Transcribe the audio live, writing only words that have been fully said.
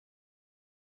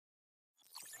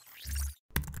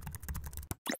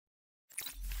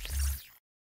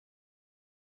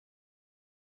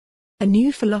A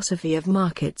new philosophy of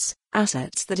markets,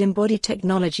 assets that embody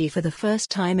technology for the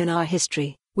first time in our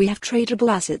history. We have tradable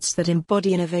assets that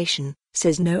embody innovation,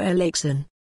 says Noah Lakeson.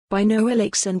 By Noah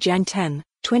Lakeson, Jan 10,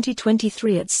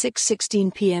 2023 at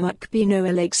 6:16 p.m. UTC.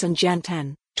 Noah Lakeson, Jan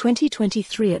 10,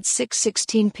 2023 at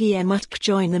 6:16 p.m. UTC.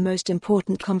 Join the most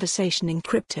important conversation in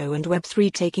crypto and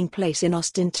Web3 taking place in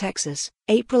Austin, Texas,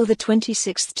 April the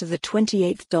 26th to the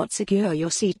 28th. Secure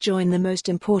your seat. Join the most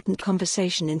important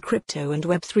conversation in crypto and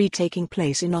Web3 taking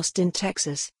place in Austin,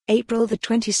 Texas, April the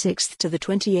 26th to the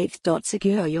 28th.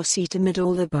 Secure your seat. Amid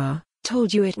all the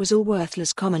told you it was all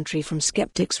worthless commentary from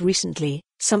skeptics recently,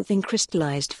 something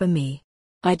crystallized for me.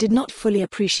 I did not fully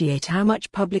appreciate how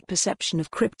much public perception of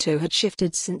crypto had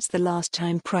shifted since the last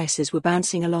time prices were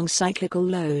bouncing along cyclical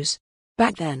lows.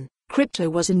 Back then, crypto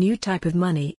was a new type of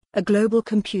money, a global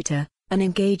computer, an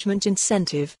engagement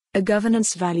incentive, a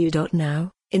governance value.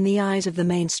 Now, in the eyes of the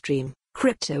mainstream,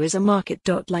 crypto is a market.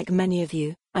 Like many of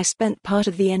you, I spent part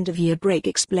of the end-of-year break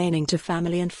explaining to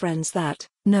family and friends that,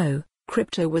 no,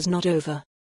 crypto was not over.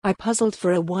 I puzzled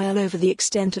for a while over the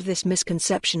extent of this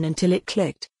misconception until it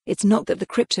clicked. It's not that the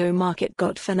crypto market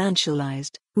got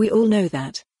financialized. We all know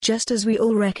that, just as we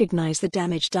all recognize the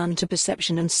damage done to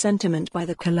perception and sentiment by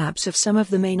the collapse of some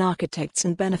of the main architects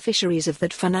and beneficiaries of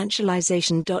that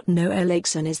financialization. Noah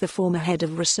Lakeson is the former head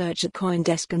of research at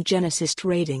CoinDesk and Genesis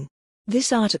Trading.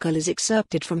 This article is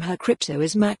excerpted from her Crypto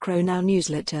is Macro Now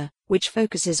newsletter, which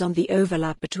focuses on the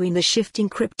overlap between the shifting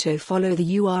crypto. Follow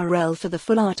the URL for the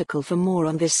full article. For more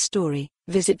on this story,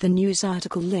 visit the news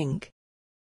article link.